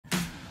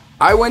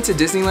I went to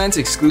Disneyland's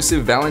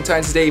exclusive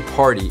Valentine's Day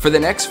party. For the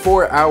next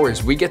 4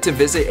 hours, we get to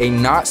visit a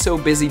not so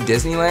busy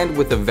Disneyland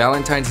with a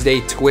Valentine's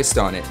Day twist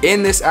on it.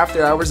 In this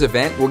after hours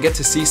event, we'll get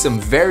to see some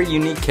very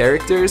unique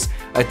characters,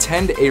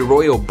 attend a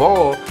royal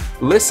ball,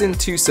 listen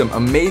to some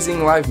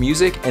amazing live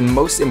music, and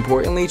most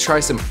importantly,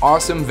 try some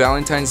awesome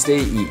Valentine's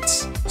Day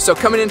eats. So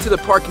coming into the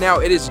park now,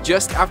 it is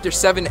just after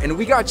 7 and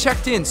we got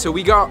checked in. So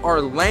we got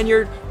our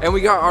lanyard and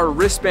we got our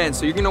wristband.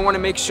 So you're gonna wanna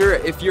make sure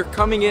if you're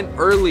coming in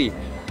early,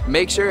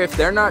 make sure if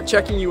they're not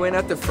checking you in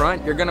at the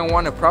front, you're gonna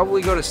wanna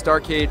probably go to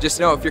Starcade. Just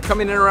know if you're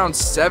coming in around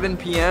 7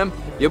 p.m.,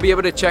 you'll be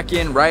able to check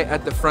in right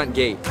at the front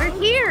gate. We're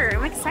here,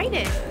 I'm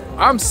excited.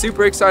 I'm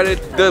super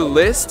excited. The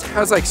list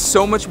has like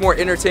so much more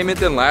entertainment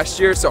than last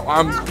year, so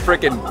I'm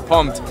freaking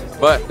pumped.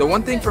 But the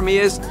one thing for me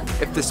is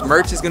if this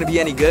merch is gonna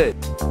be any good.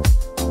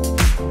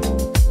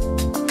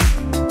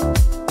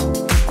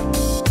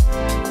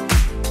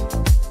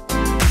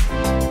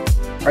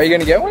 Are you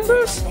gonna get one of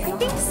those? I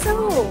think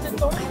so.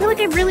 I feel like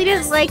I really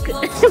didn't like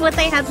what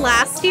they had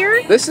last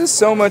year. This is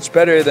so much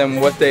better than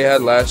what they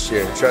had last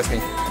year, trust me.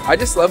 I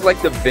just love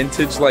like the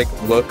vintage like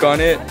look on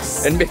it,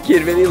 and Mickey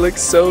and Minnie look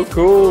so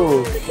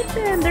cool. Look at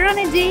them, they're on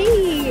a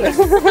date.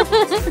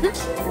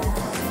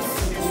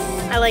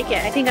 I like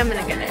it, I think I'm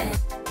gonna get it.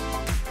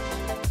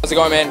 How's it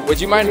going, man? Would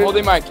you mind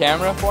holding my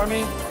camera for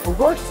me? Of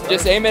course.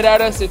 Just aim it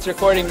at us, it's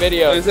recording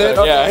video. Is it?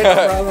 So, okay,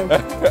 yeah.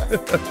 no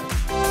problem.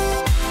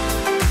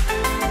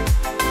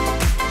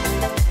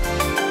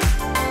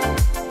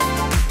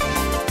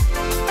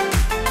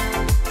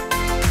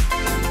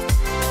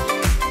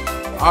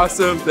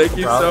 Awesome, thank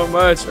you so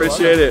much,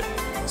 appreciate it.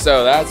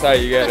 So that's how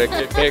you get a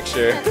good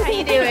picture. How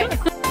you do it?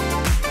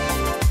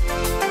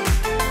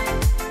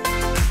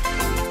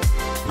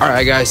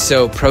 Alright guys,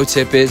 so pro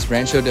tip is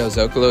Rancho del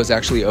Zocalo is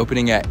actually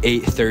opening at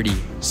 8:30.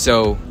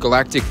 So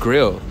Galactic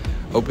Grill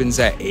opens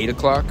at 8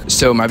 o'clock.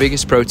 So my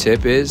biggest pro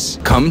tip is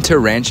come to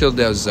Rancho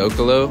del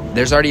Zocalo.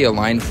 There's already a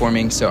line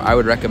forming, so I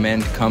would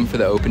recommend come for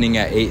the opening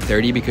at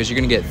 8:30 because you're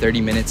gonna get 30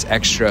 minutes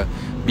extra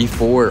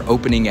before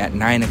opening at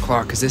 9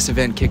 o'clock because this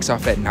event kicks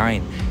off at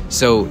 9.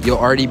 So you'll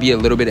already be a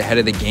little bit ahead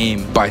of the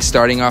game by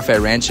starting off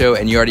at Rancho,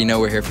 and you already know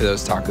we're here for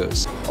those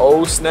tacos.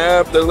 Oh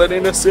snap, they're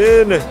letting us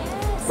in.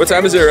 What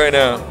time is it right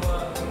now?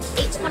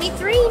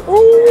 8:23.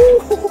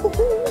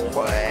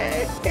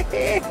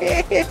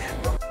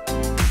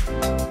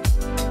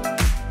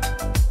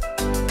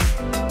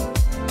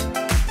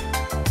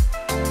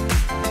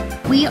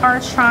 We are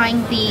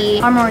trying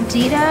the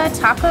Amordita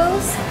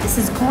tacos. This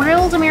is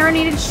grilled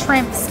marinated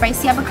shrimp,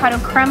 spicy avocado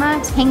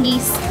crema, tangy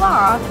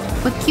slaw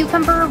with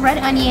cucumber, red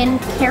onion,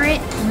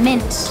 carrot,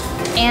 mint,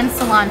 and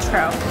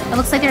cilantro. It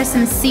looks like there's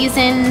some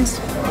seasoned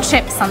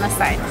chips on the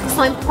side.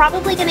 So I'm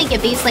probably gonna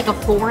give these like a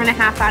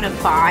 4.5 out of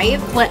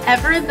 5.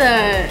 Whatever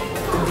the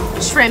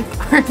shrimp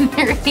are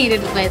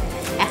marinated with,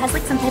 it has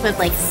like some type of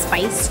like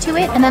spice to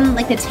it, and then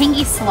like the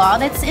tangy slaw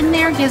that's in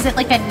there gives it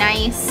like a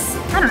nice,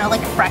 I don't know,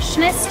 like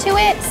freshness to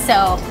it.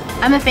 So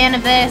I'm a fan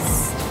of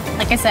this.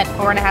 Like I said,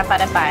 4.5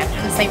 out of 5. I'm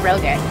gonna say real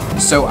good.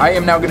 So I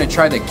am now gonna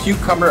try the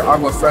cucumber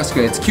agua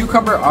fresca. It's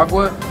cucumber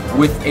agua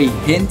with a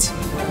hint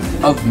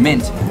of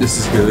mint. This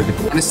is good.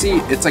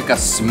 Honestly, it's like a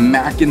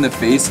smack in the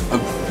face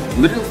of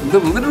the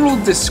literal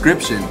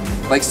description.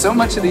 Like so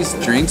much of these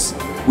drinks,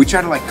 we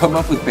try to like come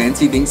up with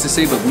fancy things to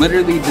say, but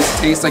literally this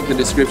tastes like the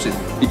description.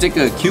 You take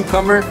a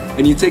cucumber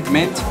and you take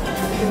mint,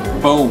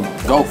 boom,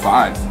 go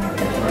 5.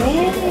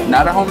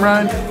 Not a home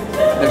run,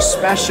 they're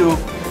special,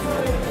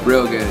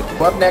 real good.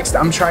 Well, up next,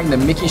 I'm trying the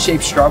Mickey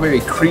shaped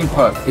strawberry cream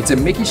puff. It's a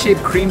Mickey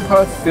shaped cream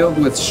puff filled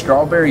with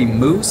strawberry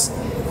mousse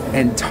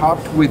and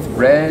topped with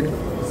red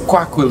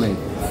quaquilin.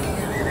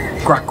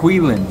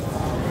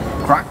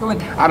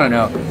 I don't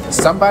know.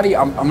 Somebody,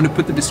 I'm gonna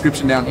put the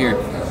description down here.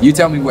 You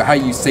tell me how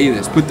you say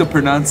this. Put the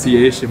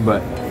pronunciation,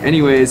 but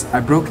anyways, I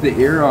broke the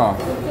ear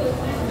off.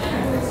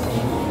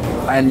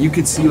 And you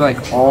could see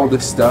like all the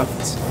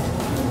stuffed,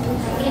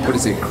 what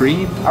is it,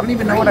 cream? I don't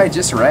even know what I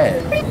just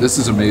read. This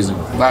is amazing.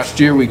 Last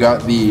year we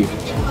got the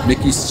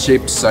Mickey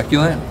shaped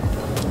succulent,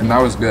 and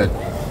that was good.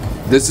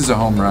 This is a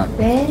home run.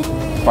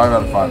 5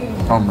 out of 5,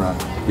 home run.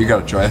 You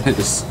gotta try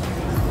this.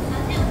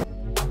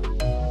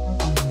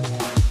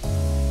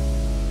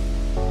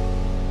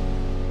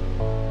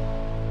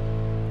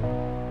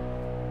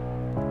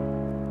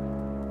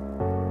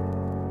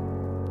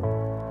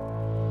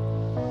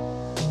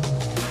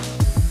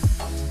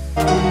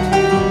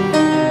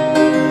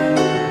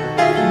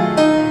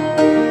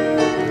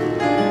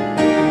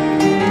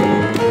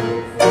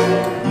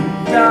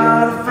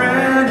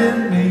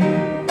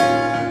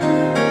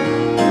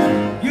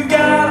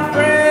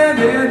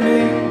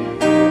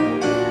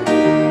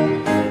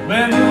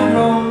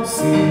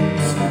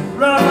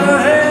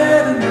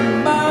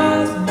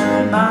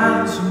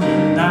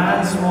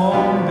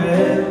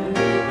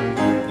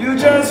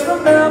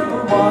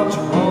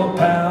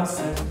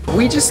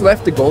 We just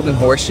left the Golden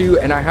Horseshoe,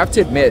 and I have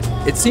to admit,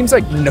 it seems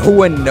like no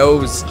one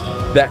knows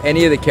that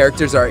any of the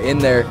characters are in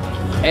there.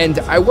 And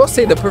I will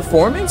say the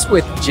performance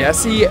with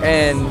Jessie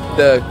and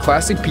the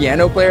classic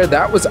piano player,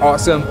 that was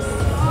awesome.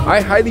 I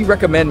highly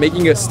recommend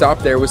making a stop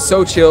there. It was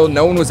so chill.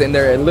 No one was in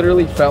there. It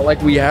literally felt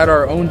like we had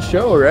our own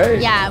show,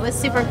 right? Yeah, it was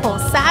super cool.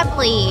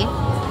 Sadly,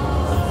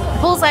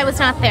 Bullseye was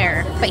not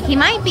there, but he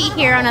might be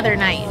here on other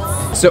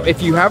nights. So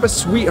if you have a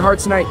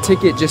Sweethearts Night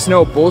ticket, just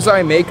know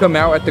Bullseye may come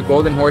out at the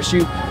Golden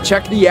Horseshoe.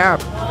 Check the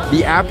app.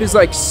 The app is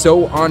like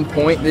so on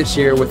point this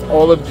year with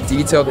all of the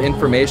detailed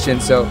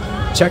information. So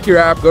check your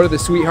app, go to the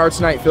Sweethearts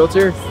Night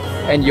filter,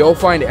 and you'll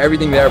find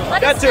everything there.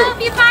 Let us know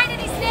if you find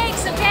any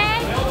snakes, okay?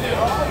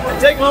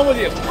 Take them home with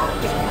you.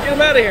 Get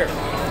them out of here.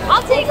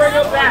 I'll take Bring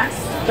them. them back.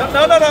 No.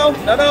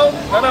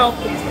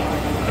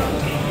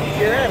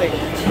 Get out of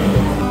here.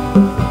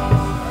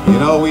 You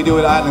know, we do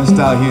it island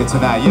style here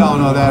tonight. Y'all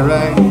know that,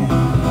 right?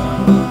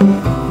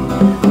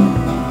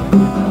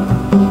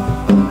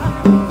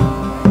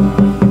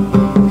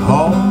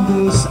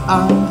 On this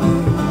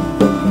island,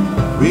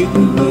 we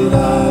do it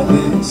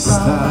island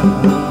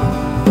style.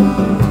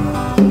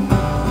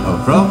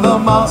 From the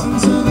mountain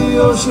to the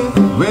ocean,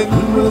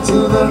 windward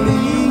to the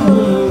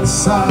leeward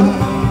side.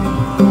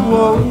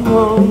 Whoa,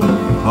 whoa,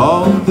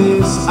 on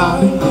this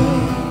island.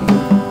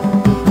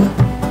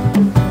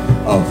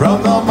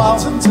 From the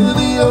mountain to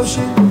the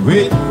ocean,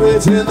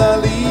 windward to the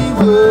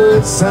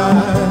leeward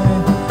side.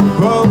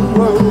 Whoa,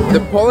 whoa. The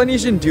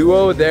Polynesian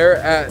duo there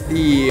at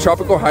the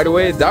Tropical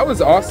Hideaway, that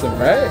was awesome,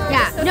 right?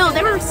 Yeah, no,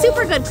 they were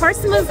super good.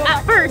 Carson was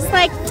at first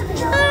like,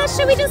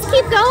 should we just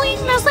keep going?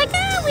 And I was like,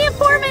 we have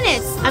 4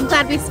 minutes. I'm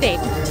glad we stayed.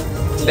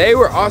 They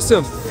were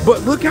awesome.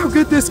 But look how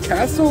good this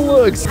castle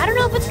looks. I don't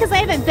know if it's because I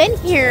haven't been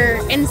here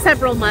in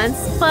several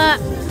months,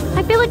 but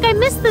I feel like I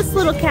missed this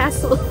little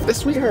castle. The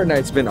Sweetheart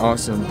Night's been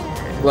awesome.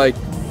 Like,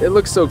 it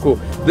looks so cool.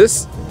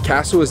 This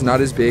castle is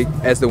not as big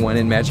as the one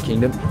in Magic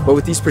Kingdom, but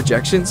with these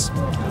projections,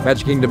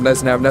 Magic Kingdom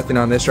doesn't have nothing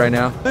on this right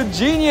now. The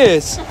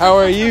genius! How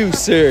are you,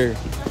 sir?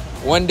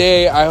 One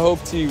day, I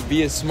hope to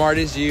be as smart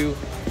as you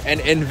and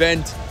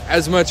invent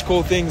as much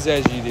cool things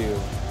as you do.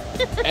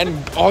 And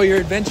all your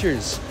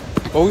adventures.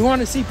 But we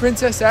want to see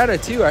Princess Ada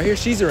too. I hear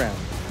she's around.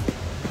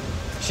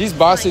 She's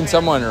bossing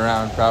someone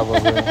around,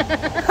 probably.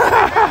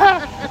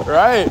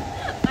 Right?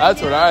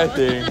 That's what I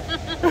think.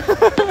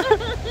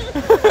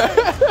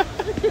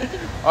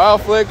 Well,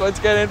 Flick, let's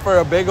get in for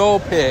a big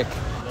old pick.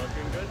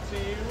 Looking good to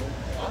you.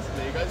 Awesome.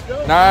 There you guys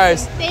go.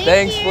 Nice.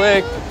 Thanks,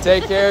 Flick.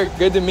 Take care.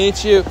 Good to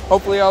meet you.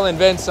 Hopefully I'll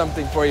invent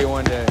something for you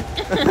one day.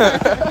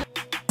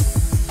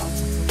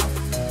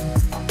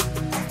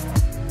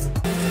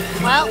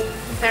 Well,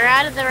 they're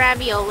out of the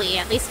ravioli,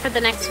 at least for the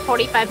next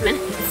 45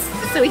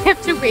 minutes. So we have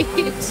to wait.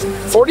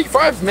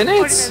 45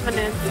 minutes? 45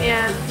 minutes,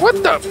 yeah.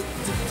 What the?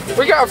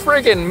 We got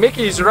friggin'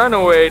 Mickey's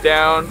Runaway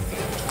down.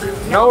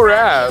 No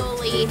Rav.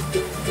 Ravioli.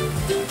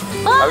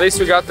 At least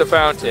we got the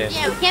fountain.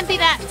 Yeah, we can't be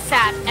that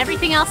sad.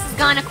 Everything else is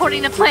gone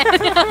according to plan.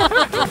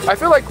 I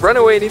feel like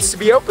Runaway needs to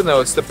be open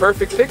though. It's the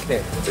perfect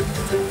picnic.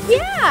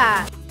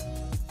 Yeah.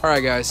 All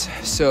right, guys.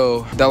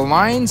 So the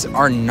lines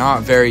are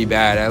not very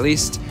bad, at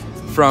least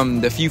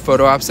from the few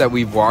photo ops that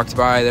we've walked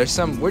by. There's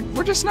some,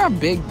 we're just not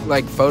big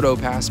like photo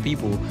pass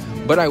people.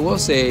 But I will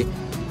say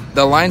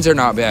the lines are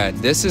not bad.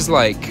 This is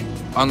like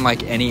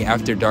unlike any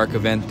After Dark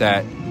event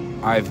that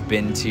I've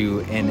been to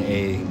in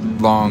a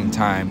long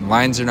time.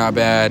 Lines are not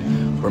bad.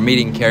 We're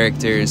meeting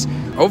characters.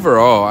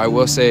 Overall, I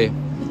will say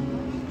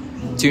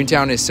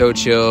Toontown is so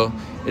chill.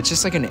 It's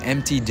just like an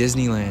empty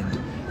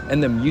Disneyland.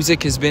 And the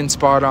music has been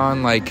spot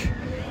on. Like,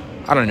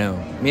 I don't know.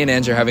 Me and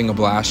Ange are having a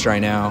blast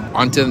right now.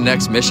 On to the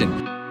next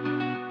mission.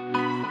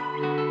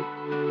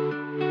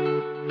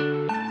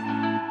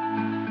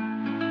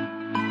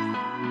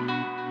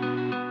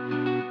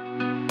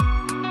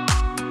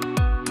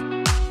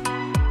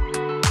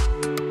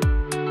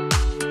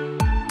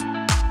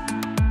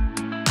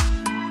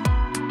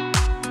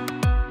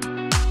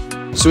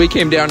 So we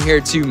came down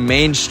here to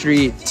Main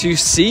Street to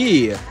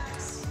see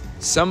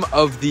some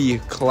of the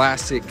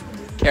classic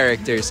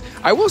characters.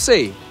 I will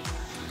say,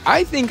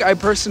 I think I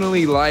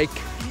personally like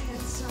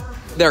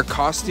their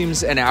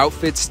costumes and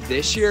outfits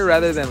this year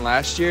rather than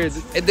last year.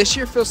 This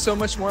year feels so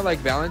much more like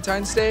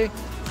Valentine's Day,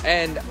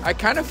 and I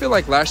kind of feel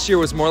like last year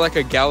was more like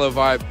a gala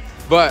vibe,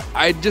 but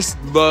I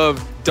just love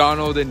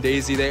Donald and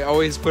Daisy. They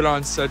always put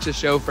on such a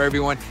show for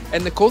everyone.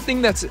 And the cool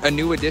thing that's a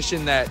new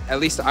addition that at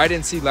least I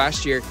didn't see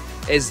last year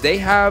is they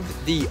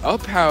have the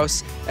up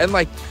house, and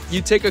like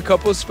you take a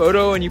couple's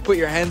photo and you put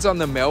your hands on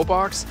the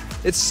mailbox.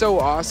 It's so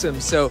awesome.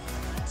 So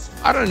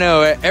I don't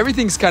know,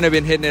 everything's kind of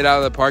been hitting it out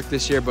of the park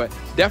this year, but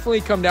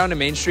definitely come down to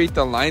Main Street.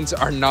 The lines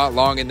are not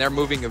long and they're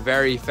moving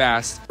very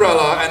fast.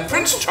 Cinderella and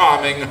Prince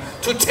Charming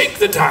to take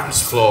the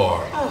dance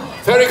floor.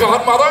 Fairy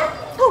Godmother,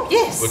 Oh,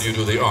 yes. will you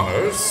do the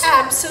honors?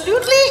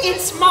 Absolutely,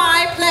 it's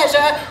my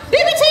pleasure.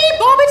 Bibbity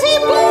bobbity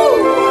boo!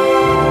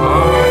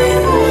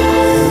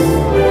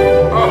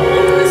 Oh,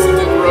 isn't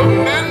it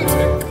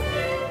romantic?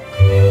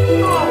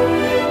 Oh,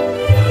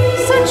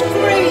 such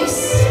grace,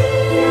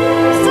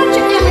 such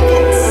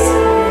elegance,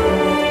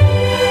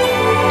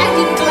 and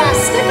in glass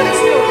slippers,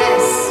 no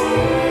less.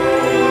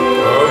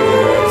 Oh,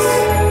 yes.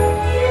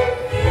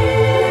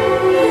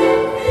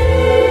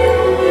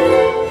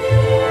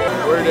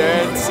 We're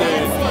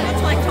dancing.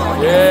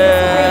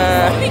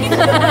 Yeah.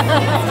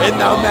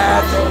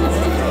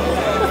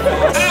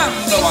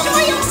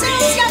 Enjoy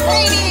yourselves, young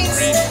ladies.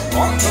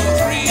 1, 2,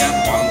 3, and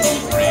 1,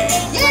 2, 3.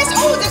 Yes,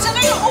 oh, there's a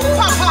little ooh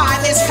papa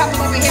in this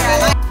couple over here. I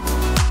like.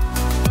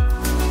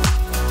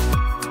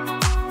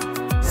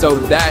 So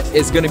that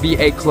is going to be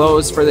a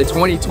close for the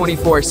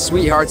 2024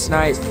 Sweethearts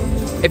Night.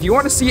 If you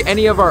want to see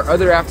any of our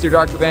other After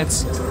Dark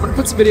events, I'm going to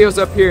put some videos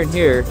up here and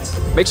here.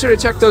 Make sure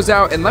to check those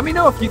out and let me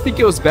know if you think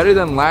it was better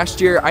than last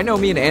year. I know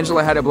me and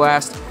Angela had a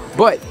blast,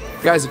 but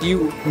guys, if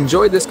you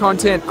enjoyed this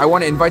content, I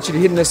want to invite you to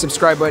hit the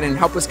subscribe button and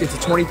help us get to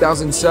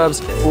 20,000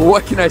 subs.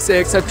 What can I say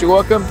except you're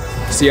welcome?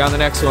 See you on the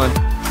next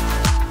one.